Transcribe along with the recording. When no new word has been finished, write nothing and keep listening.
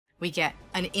we get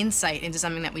an insight into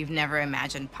something that we've never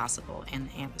imagined possible in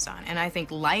Amazon. And I think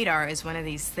LiDAR is one of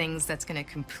these things that's going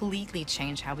to completely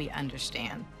change how we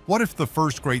understand. What if the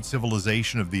first great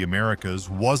civilization of the Americas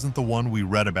wasn't the one we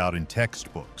read about in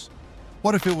textbooks?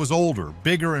 What if it was older,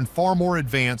 bigger, and far more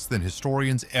advanced than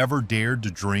historians ever dared to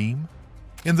dream?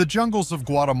 In the jungles of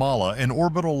Guatemala, an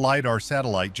orbital LiDAR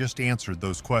satellite just answered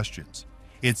those questions.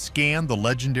 It scanned the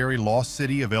legendary lost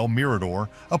city of El Mirador,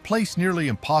 a place nearly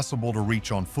impossible to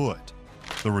reach on foot.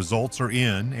 The results are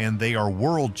in, and they are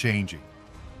world-changing.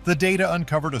 The data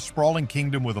uncovered a sprawling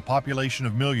kingdom with a population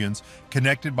of millions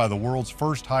connected by the world's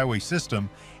first highway system,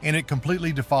 and it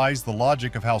completely defies the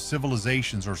logic of how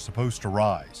civilizations are supposed to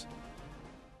rise.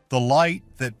 The light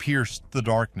that pierced the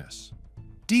darkness.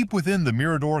 Deep within the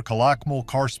Mirador Calakmul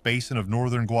karst basin of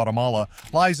northern Guatemala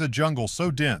lies a jungle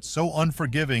so dense, so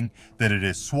unforgiving, that it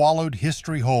has swallowed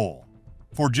history whole.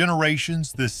 For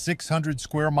generations, this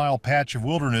 600-square-mile patch of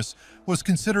wilderness was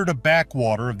considered a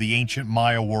backwater of the ancient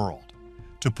Maya world.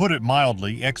 To put it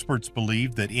mildly, experts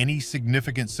believed that any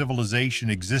significant civilization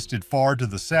existed far to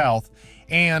the south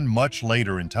and much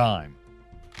later in time.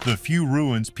 The few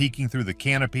ruins peeking through the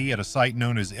canopy at a site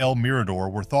known as El Mirador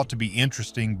were thought to be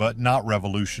interesting but not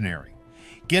revolutionary.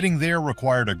 Getting there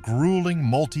required a grueling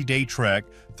multi-day trek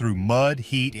through mud,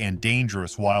 heat, and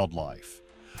dangerous wildlife.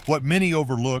 What many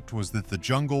overlooked was that the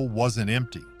jungle wasn't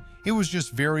empty. It was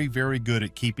just very, very good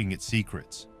at keeping its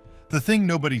secrets. The thing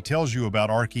nobody tells you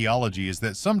about archaeology is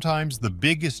that sometimes the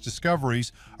biggest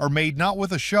discoveries are made not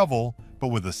with a shovel, but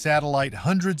with a satellite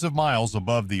hundreds of miles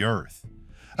above the Earth.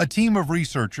 A team of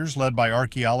researchers led by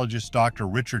archaeologist Dr.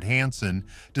 Richard Hansen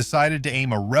decided to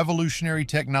aim a revolutionary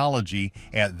technology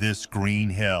at this green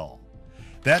hell.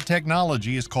 That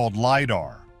technology is called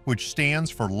LiDAR, which stands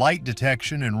for light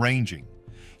detection and ranging.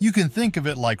 You can think of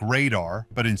it like radar,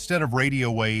 but instead of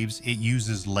radio waves, it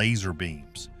uses laser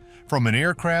beams. From an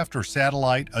aircraft or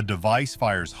satellite, a device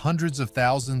fires hundreds of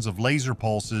thousands of laser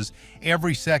pulses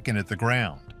every second at the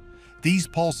ground. These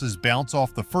pulses bounce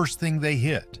off the first thing they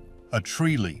hit, a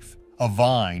tree leaf, a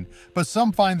vine, but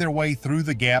some find their way through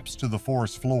the gaps to the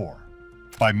forest floor.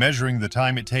 By measuring the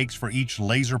time it takes for each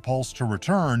laser pulse to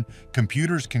return,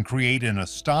 computers can create an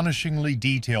astonishingly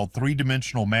detailed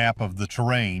three-dimensional map of the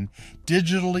terrain,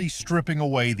 digitally stripping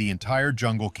away the entire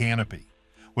jungle canopy.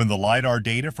 When the LiDAR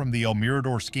data from the El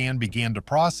Mirador scan began to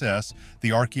process,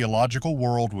 the archaeological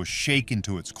world was shaken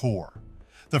to its core.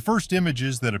 The first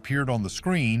images that appeared on the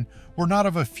screen were not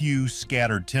of a few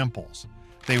scattered temples.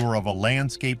 They were of a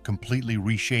landscape completely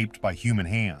reshaped by human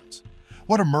hands.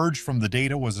 What emerged from the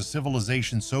data was a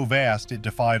civilization so vast it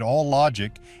defied all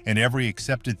logic and every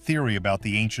accepted theory about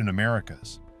the ancient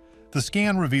Americas. The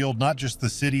scan revealed not just the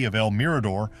city of El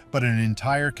Mirador, but an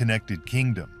entire connected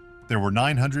kingdom. There were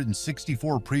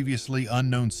 964 previously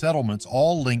unknown settlements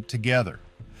all linked together.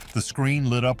 The screen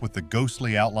lit up with the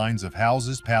ghostly outlines of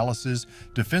houses, palaces,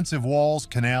 defensive walls,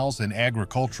 canals, and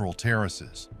agricultural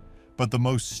terraces. But the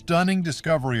most stunning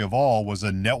discovery of all was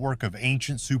a network of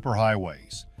ancient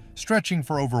superhighways, stretching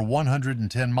for over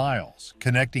 110 miles,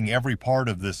 connecting every part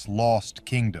of this lost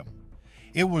kingdom.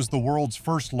 It was the world's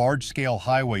first large-scale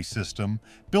highway system,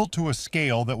 built to a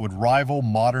scale that would rival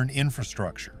modern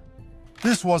infrastructure.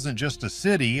 This wasn't just a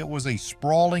city, it was a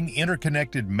sprawling,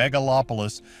 interconnected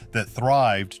megalopolis that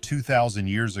thrived 2,000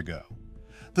 years ago.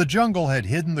 The jungle had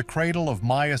hidden the cradle of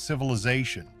Maya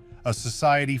civilization, a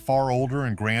society far older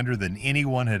and grander than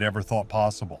anyone had ever thought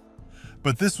possible.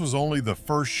 But this was only the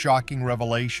first shocking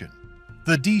revelation.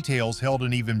 The details held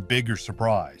an even bigger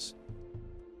surprise.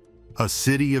 A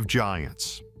city of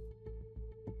giants.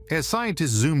 As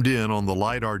scientists zoomed in on the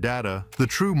LiDAR data, the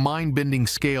true mind-bending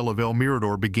scale of El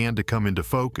Mirador began to come into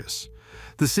focus.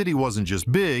 The city wasn't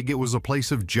just big, it was a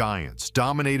place of giants,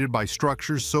 dominated by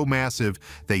structures so massive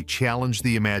they challenged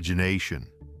the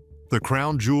imagination. The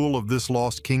crown jewel of this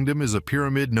lost kingdom is a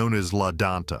pyramid known as La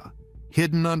Danta.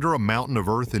 Hidden under a mountain of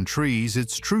earth and trees,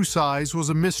 its true size was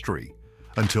a mystery,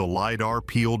 until LiDAR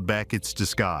peeled back its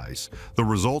disguise. The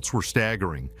results were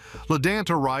staggering. La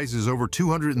Danta rises over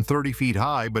 230 feet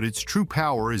high, but its true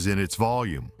power is in its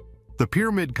volume. The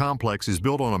pyramid complex is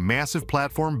built on a massive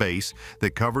platform base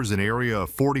that covers an area of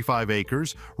 45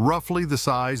 acres, roughly the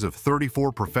size of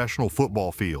 34 professional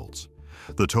football fields.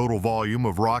 The total volume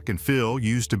of rock and fill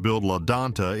used to build La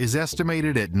Danta is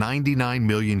estimated at 99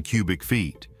 million cubic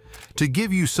feet. To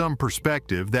give you some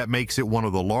perspective, that makes it one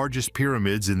of the largest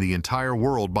pyramids in the entire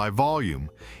world by volume,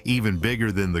 even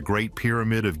bigger than the Great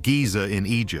Pyramid of Giza in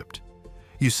Egypt.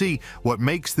 You see, what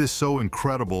makes this so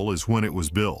incredible is when it was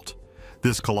built.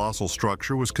 This colossal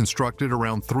structure was constructed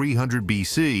around 300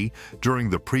 BC during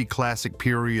the pre-classic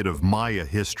period of Maya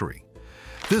history.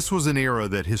 This was an era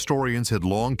that historians had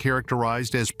long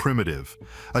characterized as primitive,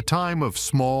 a time of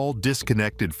small,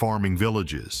 disconnected farming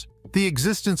villages. The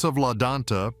existence of La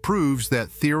Danta proves that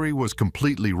theory was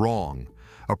completely wrong.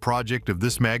 A project of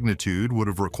this magnitude would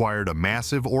have required a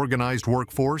massive organized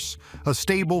workforce, a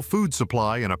stable food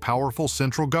supply, and a powerful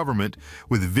central government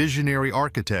with visionary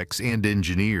architects and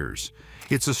engineers.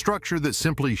 It's a structure that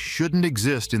simply shouldn't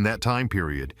exist in that time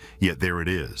period, yet there it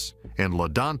is. And La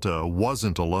Danta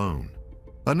wasn't alone.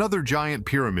 Another giant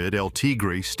pyramid, El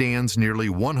Tigre, stands nearly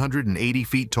 180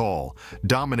 feet tall,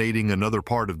 dominating another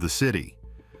part of the city.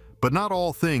 But not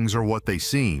all things are what they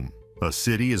seem. A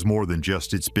city is more than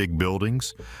just its big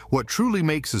buildings. What truly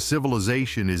makes a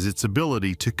civilization is its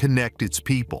ability to connect its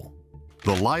people.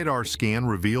 The LiDAR scan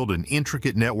revealed an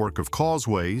intricate network of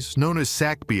causeways, known as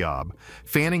Sacbiab,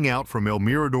 fanning out from El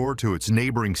Mirador to its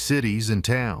neighboring cities and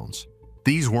towns.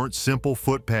 These weren't simple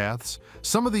footpaths.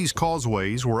 Some of these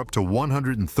causeways were up to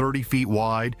 130 feet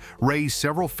wide, raised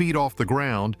several feet off the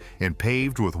ground, and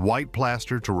paved with white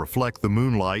plaster to reflect the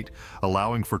moonlight,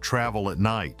 allowing for travel at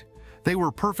night. They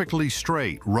were perfectly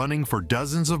straight, running for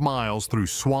dozens of miles through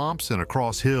swamps and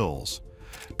across hills.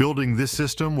 Building this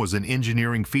system was an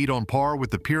engineering feat on par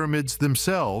with the pyramids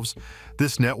themselves.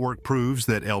 This network proves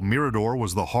that El Mirador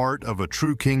was the heart of a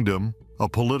true kingdom, a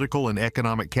political and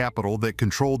economic capital that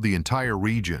controlled the entire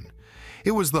region.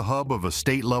 It was the hub of a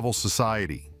state-level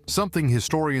society, something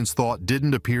historians thought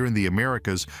didn't appear in the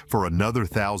Americas for another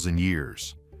 1,000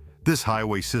 years. This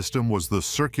highway system was the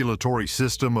circulatory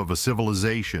system of a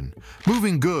civilization,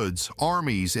 moving goods,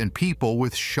 armies, and people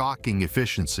with shocking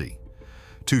efficiency.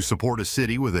 To support a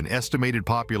city with an estimated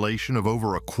population of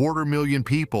over 250,000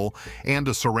 people and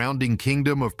a surrounding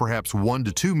kingdom of perhaps 1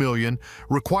 to 2 million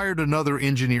required another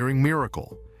engineering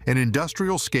miracle, an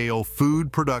industrial-scale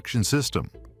food production system.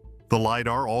 The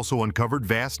LiDAR also uncovered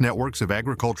vast networks of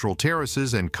agricultural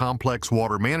terraces and complex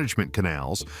water management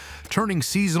canals, turning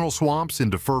seasonal swamps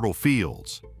into fertile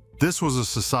fields. This was a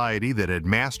society that had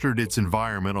mastered its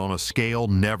environment on a scale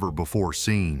never before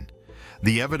seen.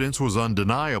 The evidence was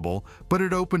undeniable, but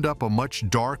it opened up a much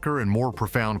darker and more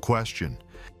profound question.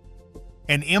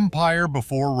 An empire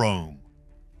before Rome.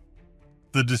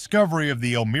 The discovery of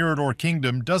the El Mirador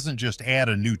Kingdom doesn't just add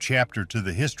a new chapter to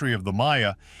the history of the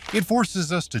Maya, it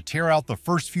forces us to tear out the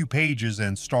first few pages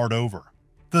and start over.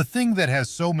 The thing that has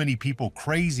so many people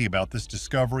crazy about this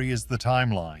discovery is the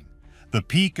timeline. The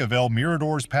peak of El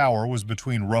Mirador's power was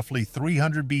between roughly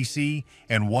 300 BC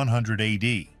and 100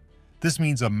 AD. This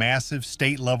means a massive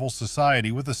state-level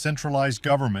society with a centralized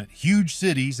government, huge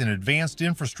cities, and advanced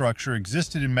infrastructure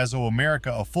existed in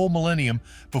Mesoamerica a full millennium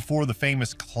before the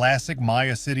famous classic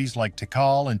Maya cities like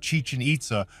Tikal and Chichen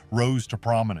Itza rose to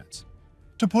prominence.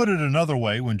 To put it another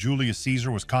way, when Julius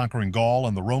Caesar was conquering Gaul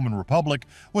and the Roman Republic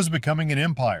was becoming an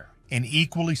empire, an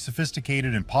equally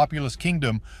sophisticated and populous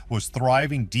kingdom was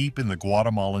thriving deep in the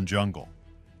Guatemalan jungle.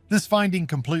 This finding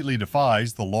completely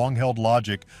defies the long-held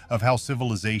logic of how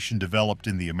civilization developed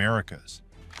in the Americas.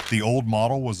 The old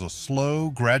model was a slow,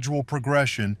 gradual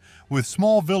progression, with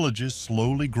small villages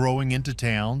slowly growing into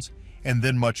towns, and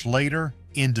then much later,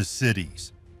 into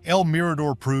cities. El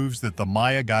Mirador proves that the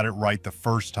Maya got it right the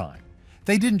first time.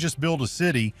 They didn't just build a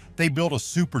city, they built a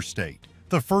superstate,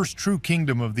 the first true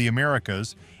kingdom of the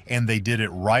Americas, and they did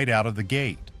it right out of the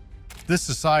gate. This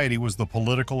society was the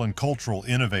political and cultural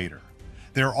innovator.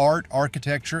 Their art,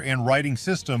 architecture, and writing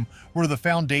system were the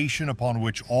foundation upon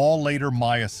which all later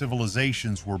Maya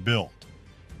civilizations were built.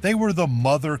 They were the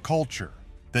mother culture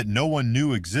that no one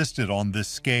knew existed on this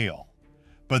scale.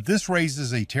 But this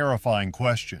raises a terrifying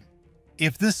question.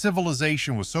 If this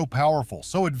civilization was so powerful,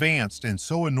 so advanced, and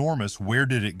so enormous, where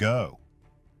did it go?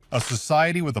 A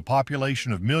society with a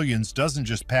population of millions doesn't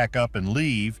just pack up and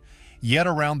leave, yet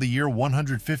around the year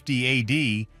 150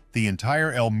 AD, the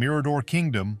entire El Mirador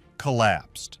kingdom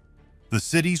collapsed. The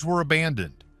cities were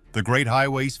abandoned, the great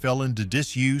highways fell into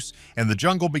disuse, and the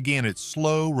jungle began its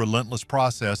slow, relentless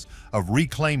process of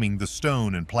reclaiming the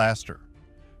stone and plaster.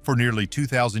 For nearly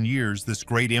 2,000 years, this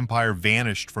great empire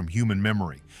vanished from human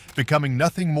memory, becoming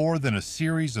nothing more than a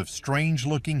series of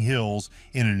strange-looking hills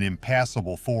in an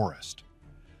impassable forest.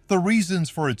 The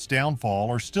reasons for its downfall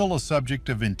are still a subject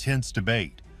of intense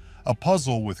debate, a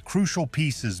puzzle with crucial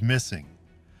pieces missing.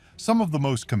 Some of the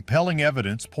most compelling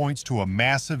evidence points to a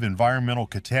massive environmental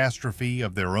catastrophe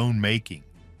of their own making.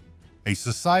 A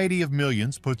society of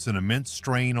millions puts an immense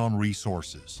strain on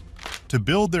resources. To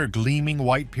build their gleaming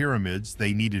white pyramids,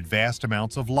 they needed vast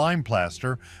amounts of lime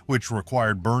plaster, which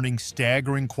required burning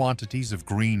staggering quantities of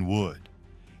green wood.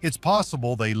 It's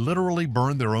possible they literally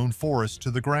burned their own forest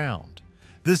to the ground.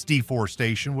 This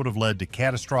deforestation would have led to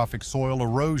catastrophic soil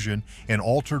erosion and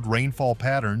altered rainfall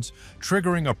patterns,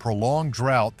 triggering a prolonged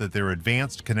drought that their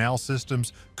advanced canal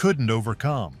systems couldn't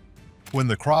overcome. When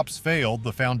the crops failed,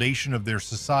 the foundation of their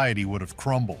society would have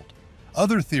crumbled.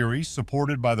 Other theories,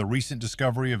 supported by the recent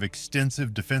discovery of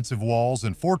extensive defensive walls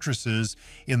and fortresses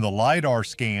in the LiDAR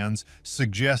scans,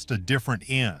 suggest a different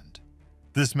end.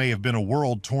 This may have been a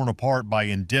world torn apart by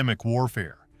endemic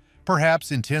warfare.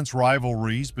 Perhaps intense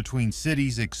rivalries between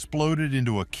cities exploded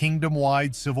into a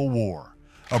kingdom-wide civil war,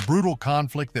 a brutal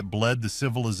conflict that bled the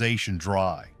civilization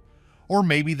dry. Or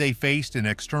maybe they faced an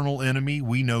external enemy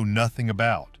we know nothing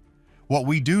about. What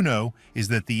we do know is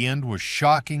that the end was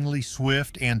shockingly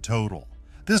swift and total.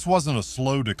 This wasn't a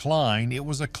slow decline, it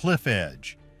was a cliff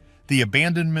edge. The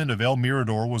abandonment of El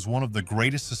Mirador was one of the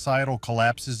greatest societal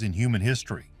collapses in human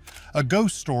history, a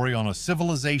ghost story on a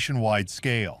civilization-wide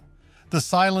scale. The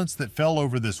silence that fell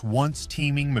over this once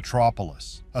teeming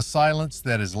metropolis, a silence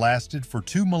that has lasted for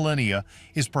 2 millennia,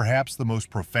 is perhaps the most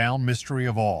profound mystery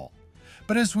of all.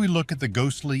 But as we look at the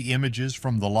ghostly images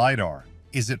from the LiDAR,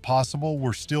 is it possible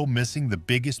we're still missing the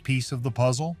biggest piece of the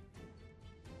puzzle?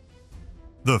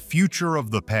 The future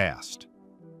of the past.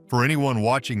 For anyone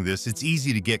watching this, it's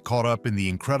easy to get caught up in the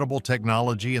incredible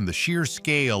technology and the sheer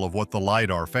scale of what the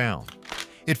LiDAR found.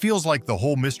 It feels like the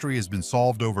whole mystery has been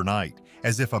solved overnight,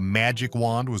 as if a magic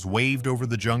wand was waved over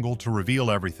the jungle to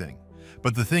reveal everything.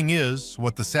 But the thing is,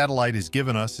 what the satellite has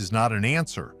given us is not an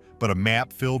answer, but a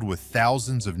map filled with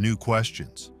thousands of new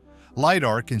questions.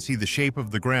 LiDAR can see the shape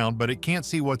of the ground, but it can't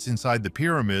see what's inside the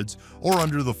pyramids or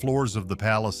under the floors of the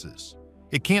palaces.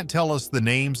 It can't tell us the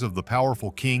names of the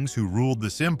powerful kings who ruled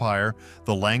this empire,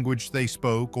 the language they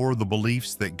spoke, or the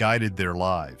beliefs that guided their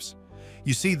lives.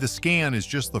 You see, the scan is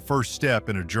just the first step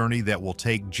in a journey that will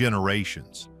take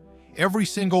generations. Every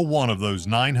single one of those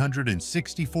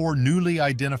 964 newly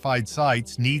identified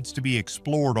sites needs to be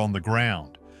explored on the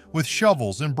ground, with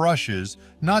shovels and brushes,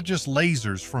 not just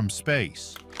lasers from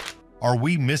space. Are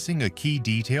we missing a key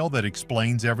detail that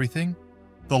explains everything?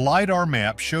 The LiDAR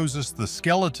map shows us the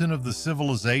skeleton of the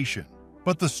civilization,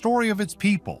 but the story of its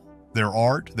people, their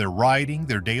art, their writing,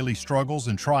 their daily struggles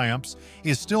and triumphs,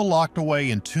 is still locked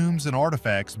away in tombs and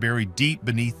artifacts buried deep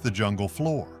beneath the jungle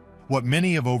floor. What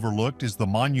many have overlooked is the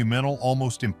monumental,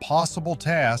 almost impossible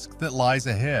task that lies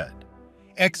ahead.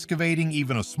 Excavating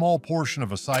even a small portion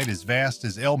of a site as vast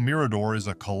as El Mirador is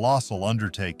a colossal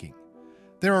undertaking.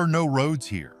 There are no roads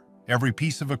here. Every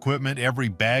piece of equipment, every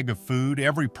bag of food,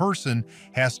 every person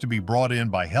has to be brought in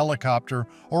by helicopter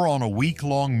or on a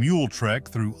week-long mule trek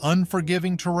through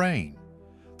unforgiving terrain.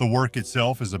 The work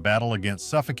itself is a battle against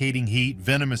suffocating heat,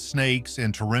 venomous snakes,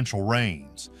 and torrential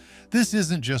rains. This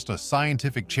isn't just a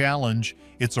scientific challenge,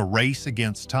 it's a race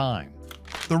against time.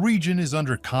 The region is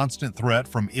under constant threat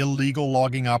from illegal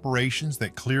logging operations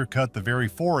that clear-cut the very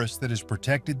forest that has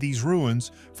protected these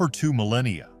ruins for 2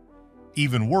 millennia.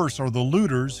 Even worse are the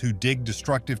looters who dig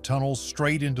destructive tunnels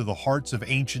straight into the hearts of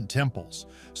ancient temples,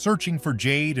 searching for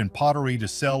jade and pottery to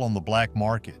sell on the black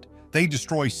market. They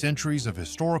destroy centuries of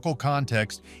historical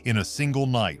context in a single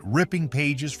night, ripping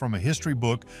pages from a history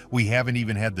book we haven't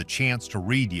even had the chance to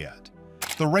read yet.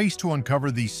 The race to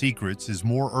uncover these secrets is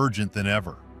more urgent than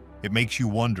ever. It makes you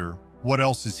wonder, what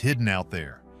else is hidden out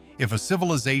there? If a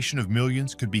civilization of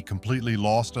millions could be completely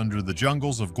lost under the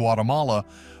jungles of Guatemala,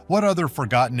 what other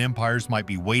forgotten empires might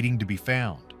be waiting to be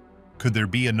found? Could there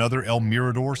be another El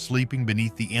Mirador sleeping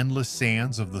beneath the endless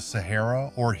sands of the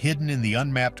Sahara or hidden in the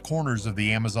unmapped corners of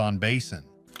the Amazon basin?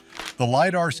 The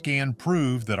LiDAR scan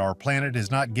proved that our planet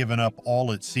has not given up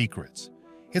all its secrets.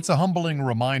 It's a humbling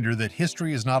reminder that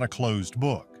history is not a closed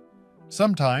book.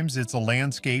 Sometimes it's a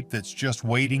landscape that's just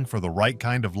waiting for the right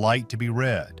kind of light to be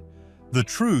read. The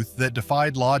truth that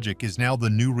defied logic is now the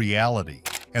new reality,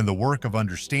 and the work of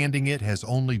understanding it has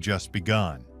only just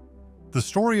begun. The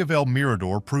story of El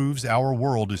Mirador proves our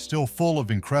world is still full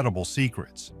of incredible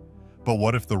secrets. But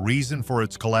what if the reason for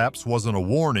its collapse wasn't a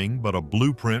warning, but a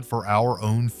blueprint for our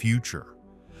own future?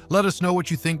 Let us know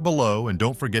what you think below, and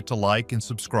don't forget to like and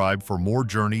subscribe for more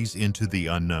journeys into the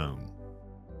unknown.